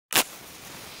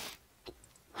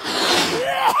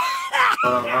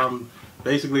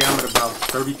Basically, I'm at about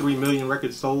 33 million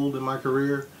records sold in my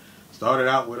career. Started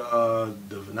out with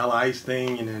the Vanilla Ice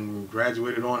thing, and then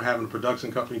graduated on having a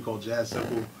production company called Jazz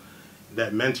Simple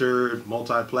that mentored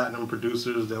multi-platinum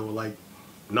producers that were like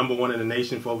 #1 in the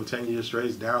nation for over 10 years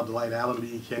straight. Daryl Delight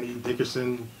Allenby, Kenny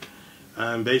Dickerson.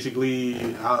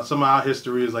 Basically, some of our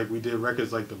history is like we did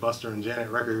records like the Busta and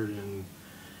Janet record, and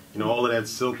you know all of that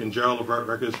Silk and Gerald Levert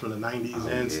records from the '90s,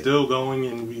 and still going.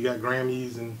 And we got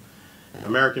Grammys and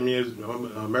American Music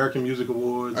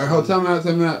Awards. All right, time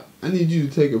out. I need you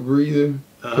to take a breather.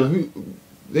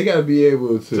 They got to be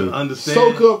able to understand.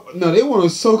 Soak up. No, they want to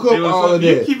soak up all of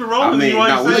that. Keep it rolling. We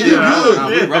rolling.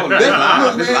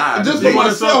 Just for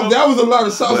myself, that was a lot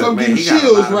of sauce. I'm getting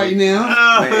chills right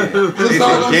now. That's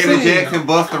all I'm saying. Janet Jackson,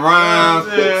 Busta Rhymes,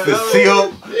 the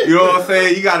Silk. You know what I'm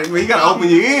saying? You got to open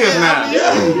your ears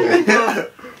now.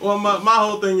 Well, my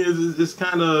whole thing is just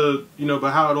kind of, you know,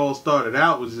 but how it all started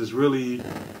out was just really,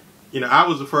 you know, I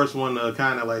was the first one to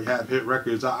kind of like have hit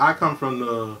records. I come from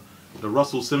the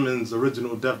Russel Simmons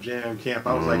original Def Jam camp.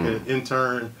 I was like an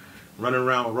intern running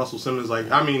around with Russel Simmons.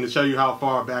 Like, I mean, to show you how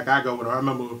far back I go with her, I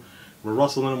remember when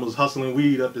Russell and him was hustling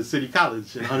weed up at City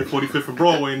College in 145th and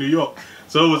Broadway in New York.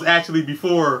 So it was actually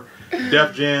before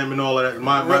Def Jam and all of that.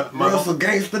 My Russell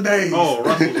gangsta days. Oh,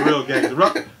 Russell's real gangster.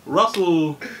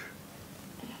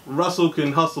 Russell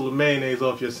can hustle the mayonnaise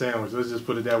off your sandwich. Let's just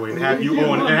put it that way, and have you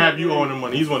own the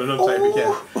money. He's one of them type of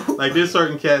cats. Like there's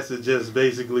certain cats that just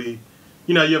basically,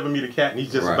 you know, you ever meet a cat and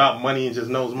he's just about money and just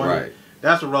knows money. Right.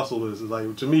 That's what Russell is. It's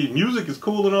like, to me, music is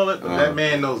cool and all that, but that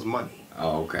man knows money.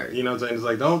 Oh, okay. You know what I'm saying? It's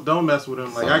like don't mess with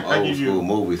him. Like I give you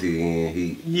movies he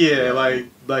in. Yeah, like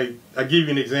I give you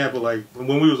an example. Like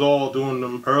when we was all doing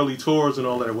them early tours and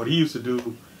all that, what he used to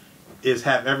do is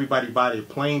have everybody buy their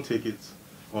plane tickets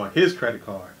on his credit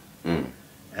card.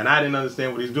 And I didn't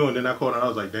understand what he's doing. Then I called and I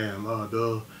was like, damn,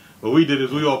 duh. What we did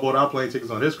is we all bought our plane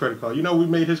tickets on his credit card. You know, we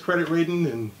made his credit rating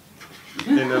and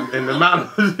the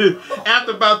amount of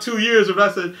after about 2 years of it,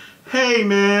 I said, hey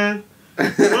man,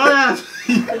 why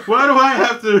do I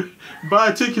have to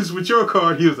buy tickets with your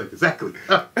card? He was like, exactly.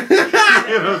 You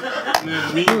know?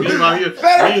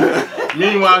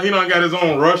 Meanwhile, he done got his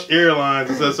own Rush Airlines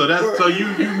and stuff. So you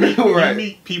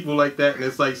meet people like that, and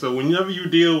it's like, so whenever you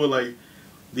deal with like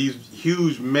these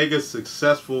huge, mega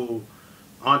successful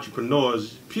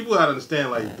entrepreneurs, people gotta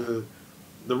understand, like the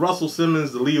Russell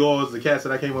Simmons, the Lee Orrs, the cats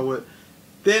that I came up with,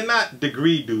 they're not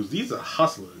degree dudes. These are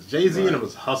hustlers. Jay-Z and them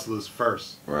was hustlers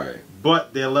first. Right.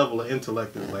 But their level of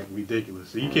intellect is like ridiculous.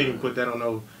 So you can't even put that on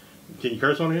no. Can you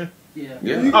curse on here?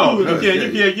 Yeah. Oh,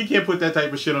 you can't put that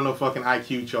type of shit on no fucking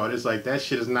IQ chart. It's like that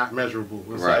shit is not measurable.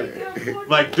 It's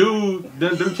like dude,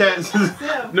 them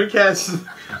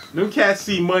cats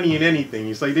see money in anything.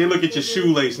 It's like they look at your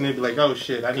shoelace and they be like, oh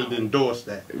shit, I need to endorse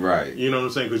that. Right. You know what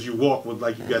I'm saying? Because you walk with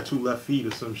like you got 2 left feet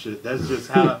or some shit. That's just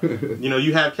how you know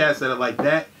you have cats that are like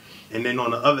that, and then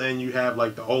on the other end you have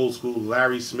like the old school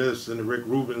Larry Smiths and the Rick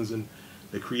Rubins and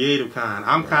the creative kind.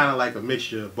 I'm kind of like a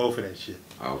mixture of both of that shit.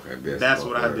 Okay, that's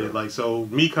what I did. Like, so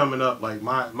me coming up, like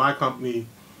my company,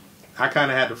 I kind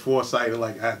of had the foresight of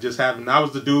like I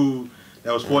was the dude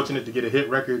that was fortunate to get a hit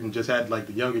record and just had like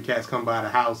the younger cats come by the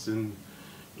house, and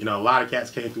you know a lot of cats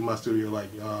came through my studio,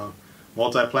 like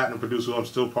multi-platinum producer who I'm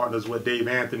still partners with, Dave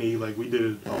Anthony. Like we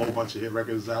did a whole bunch of hit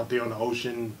records Out There on the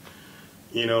Ocean.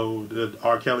 You know, the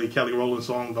R. Kelly Rowland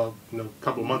song about a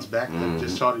couple of months back that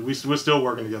just charted. We're still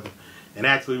working together. And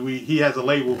actually, he has a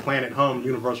label, Planet Hum,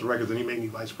 Universal Records, and he made me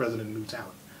vice president of New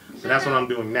Talent. So that's what I'm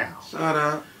doing now. Shout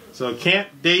out. So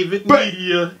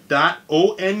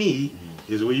CampDavidMedia.one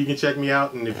is where you can check me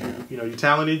out. And if you're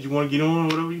talented, you want to get on,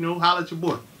 whatever, holler at your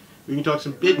boy. We can talk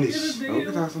some business. We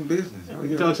can talk some business. We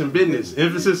can talk some business.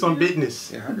 Emphasis on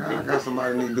business. Yeah, I got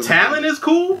somebody who needs to do talent is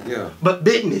cool. Yeah. But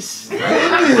business.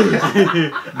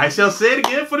 I shall say it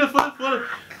again for the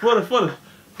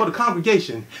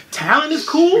congregation. Talent is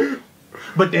cool.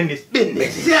 But then it's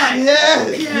business. In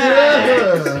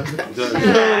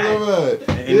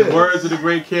the words of the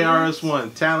great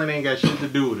KRS-One, talent ain't got shit to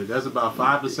do with it. That's about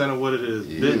 5% of what it is,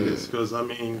 business. Because, I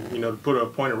mean, to put a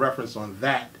point of reference on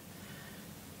that,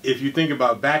 if you think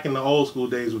about back in the old school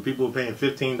days when people were paying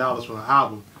 $15 for an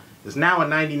album, it's now a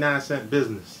 99-cent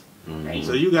business.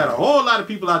 So you got a whole lot of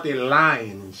people out there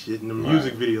lying and shit in the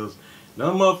music videos.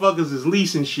 Them motherfuckers is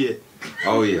leasing shit.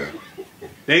 Oh, yeah.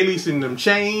 They leasing them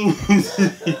chains. Reels,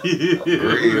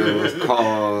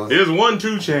 cars. There's 1,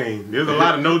 2 chain. There's a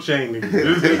lot of no chain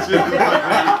niggas.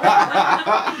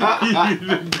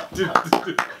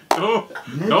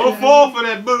 Don't fall for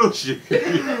that bullshit.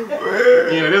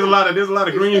 Yeah, there's a lot of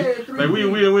green. Like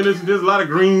there's a lot of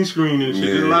green screen and shit.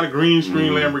 There's a lot of green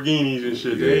screen Lamborghinis and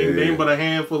shit. They ain't but a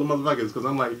handful of motherfuckers. Cause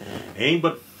I'm like, ain't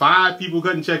but 5 people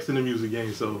cutting checks in the music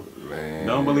game. So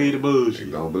don't believe the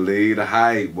bullshit. Don't believe the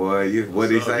hype, boy. What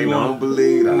they say? Don't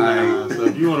believe the hype. So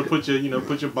if you want to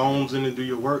put your bones in and do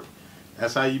your work,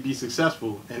 that's how you be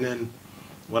successful. And then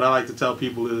what I like to tell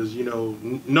people is,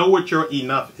 know what your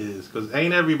enough is. Because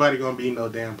ain't everybody going to be no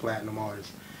damn platinum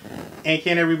artist. And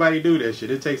can't everybody do that shit.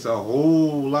 It takes a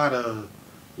whole lot of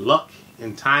luck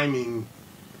and timing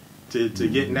to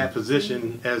get in that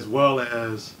position, as well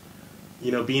as,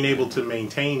 being able to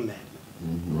maintain that.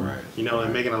 Right.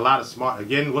 And making a lot of smart,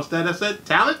 again, what's that I said?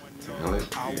 Talent?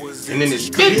 And then it's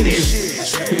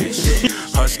business.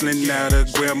 Hustling out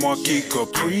of Grand Marquis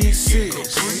Caprices.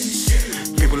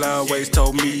 People always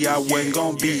told me I wasn't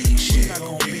gonna be shit,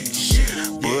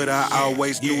 but I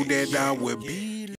always knew that I would be.